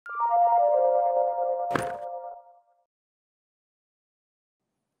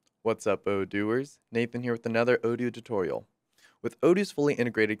What's up, Odooers? Nathan here with another Odoo tutorial. With Odoo's fully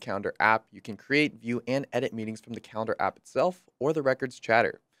integrated calendar app, you can create, view, and edit meetings from the calendar app itself or the records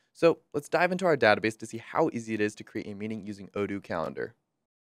chatter. So let's dive into our database to see how easy it is to create a meeting using Odoo Calendar.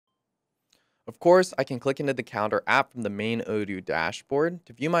 Of course, I can click into the calendar app from the main Odoo dashboard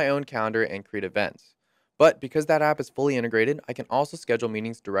to view my own calendar and create events. But because that app is fully integrated, I can also schedule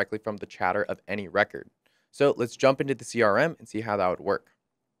meetings directly from the chatter of any record. So let's jump into the CRM and see how that would work.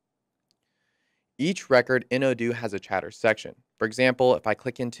 Each record in Odoo has a chatter section. For example, if I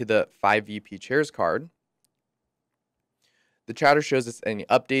click into the 5VP chairs card, the chatter shows us any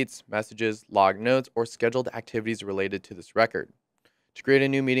updates, messages, log notes, or scheduled activities related to this record. To create a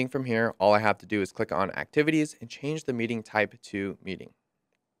new meeting from here, all I have to do is click on Activities and change the meeting type to Meeting.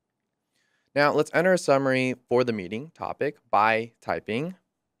 Now, let's enter a summary for the meeting topic by typing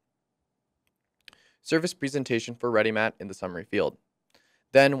Service Presentation for ReadyMat in the summary field.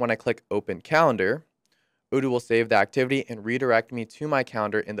 Then, when I click Open Calendar, Odoo will save the activity and redirect me to my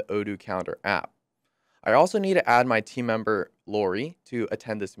calendar in the Odoo Calendar app. I also need to add my team member, Lori, to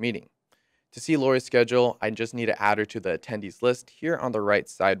attend this meeting. To see Lori's schedule, I just need to add her to the attendees list here on the right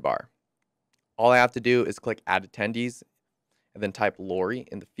sidebar. All I have to do is click Add Attendees and then type Lori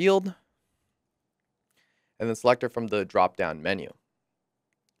in the field and then select her from the drop-down menu.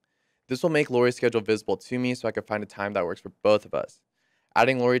 This will make Lori's schedule visible to me so I can find a time that works for both of us.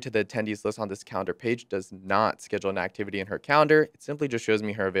 Adding Lori to the attendees list on this calendar page does not schedule an activity in her calendar. It simply just shows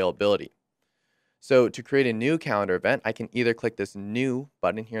me her availability. So to create a new calendar event, I can either click this new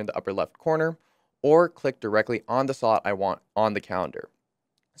button here in the upper left corner or click directly on the slot I want on the calendar.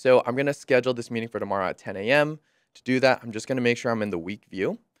 So I'm going to schedule this meeting for tomorrow at 10 a.m. To do that, I'm just going to make sure I'm in the week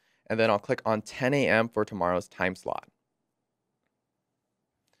view, and then I'll click on 10 a.m. for tomorrow's time slot,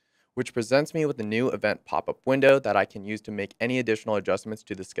 which presents me with a new event pop-up window that I can use to make any additional adjustments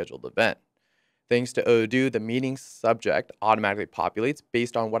to the scheduled event. Thanks to Odoo, the meeting subject automatically populates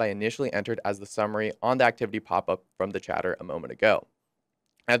based on what I initially entered as the summary on the activity pop-up from the chatter a moment ago.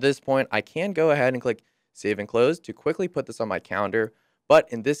 At this point, I can go ahead and click Save and Close to quickly put this on my calendar, but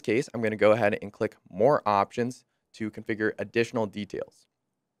in this case, I'm going to go ahead and click More Options to configure additional details.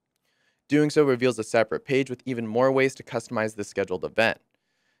 Doing so reveals a separate page with even more ways to customize the scheduled event.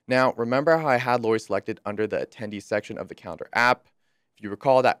 Now, remember how I had Lori selected under the Attendees section of the calendar app? If you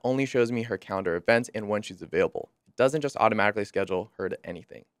recall, that only shows me her calendar events and when she's available. It doesn't just automatically schedule her to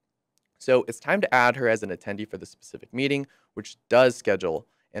anything. So it's time to add her as an attendee for the specific meeting, which does schedule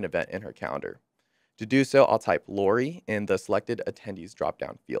an event in her calendar. To do so, I'll type Lori in the selected attendees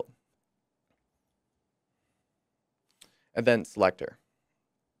drop-down field, and then select her.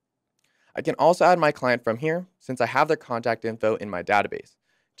 I can also add my client from here since I have their contact info in my database.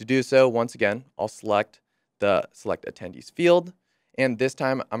 To do so, once again, I'll select the Select Attendees field, and this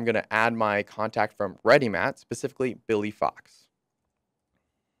time I'm going to add my contact from ReadyMat, specifically Billy Fox.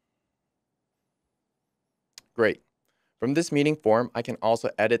 Great. From this meeting form, I can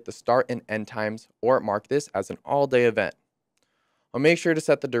also edit the start and end times or mark this as an all-day event. I'll make sure to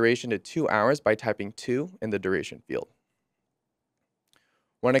set the duration to 2 hours by typing 2 in the duration field.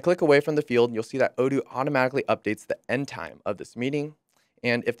 When I click away from the field, you'll see that Odoo automatically updates the end time of this meeting.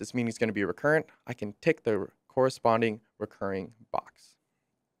 And if this meeting is going to be recurrent, I can tick the corresponding recurring box.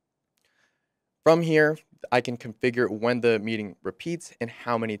 From here, I can configure when the meeting repeats and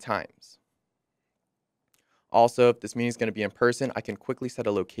how many times. Also, if this meeting is going to be in person, I can quickly set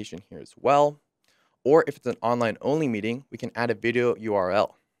a location here as well. Or if it's an online-only meeting, we can add a video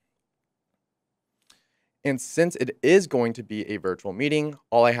URL. And since it is going to be a virtual meeting,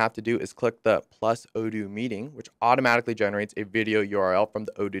 all I have to do is click the plus Odoo meeting, which automatically generates a video URL from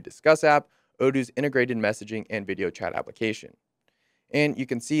the Odoo Discuss app, Odoo's integrated messaging and video chat application. And you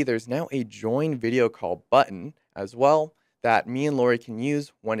can see there's now a join video call button as well that me and Lori can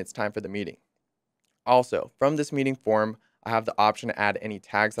use when it's time for the meeting. Also, from this meeting form, I have the option to add any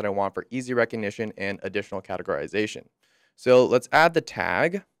tags that I want for easy recognition and additional categorization. So let's add the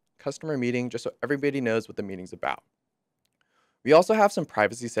tag customer meeting just so everybody knows what the meeting's about. We also have some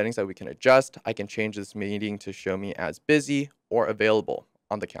privacy settings that we can adjust. I can change this meeting to show me as busy or available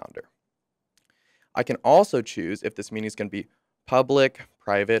on the calendar. I can also choose if this meeting is going to be public,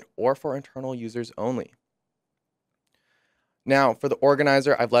 private, or for internal users only. Now, for the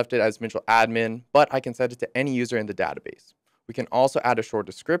organizer, I've left it as mutual admin, but I can set it to any user in the database. We can also add a short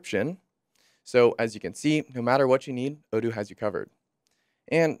description. So as you can see, no matter what you need, Odoo has you covered.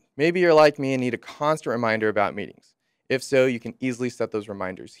 And maybe you're like me and need a constant reminder about meetings. If so, you can easily set those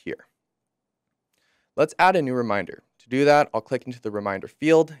reminders here. Let's add a new reminder. To do that, I'll click into the reminder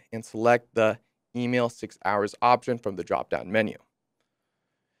field and select the Email 6 hours option from the drop-down menu.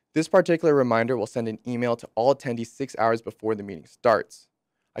 This particular reminder will send an email to all attendees 6 hours before the meeting starts.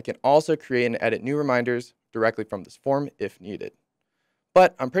 I can also create and edit new reminders directly from this form if needed.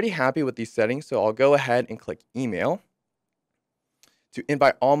 But I'm pretty happy with these settings, so I'll go ahead and click Email to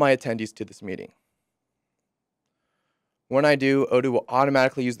invite all my attendees to this meeting. When I do, Odoo will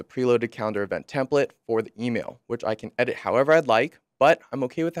automatically use the preloaded calendar event template for the email, which I can edit however I'd like, but I'm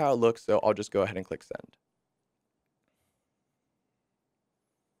okay with how it looks, so I'll just go ahead and click Send.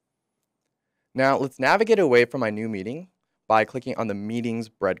 Now let's navigate away from my new meeting by clicking on the Meetings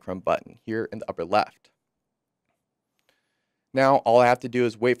breadcrumb button here in the upper left. Now all I have to do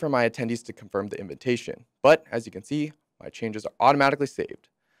is wait for my attendees to confirm the invitation, but as you can see, my changes are automatically saved.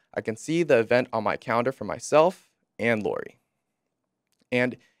 I can see the event on my calendar for myself and Lori.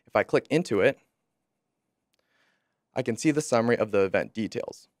 And if I click into it, I can see the summary of the event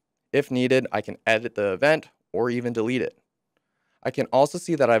details. If needed, I can edit the event or even delete it. I can also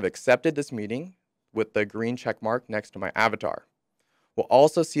see that I've accepted this meeting with the green check mark next to my avatar. We'll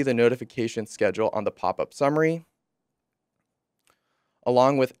also see the notification schedule on the pop-up summary,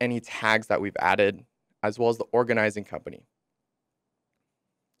 along with any tags that we've added, as well as the organizing company.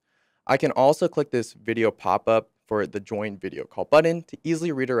 I can also click this video pop-up for the Join Video Call button to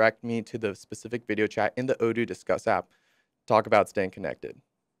easily redirect me to the specific video chat in the Odoo Discuss app to talk about staying connected.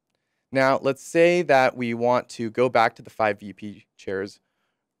 Now, let's say that we want to go back to the 5 VP chairs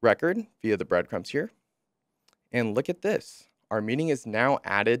record via the breadcrumbs here. And look at this. Our meeting is now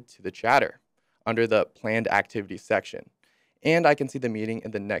added to the chatter under the Planned Activities section. And I can see the meeting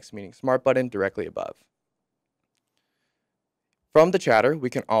in the Next Meeting Smart button directly above. From the chatter, we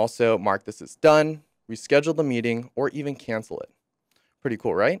can also mark this as done, reschedule the meeting, or even cancel it. Pretty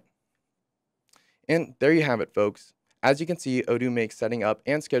cool, right? And there you have it, folks. As you can see, Odoo makes setting up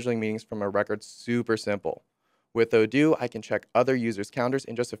and scheduling meetings from a record super simple. With Odoo, I can check other users' calendars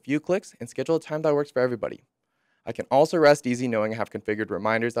in just a few clicks and schedule a time that works for everybody. I can also rest easy knowing I have configured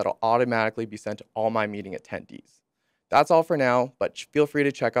reminders that will automatically be sent to all my meeting attendees. That's all for now, but feel free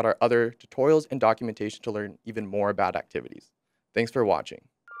to check out our other tutorials and documentation to learn even more about activities. Thanks for watching.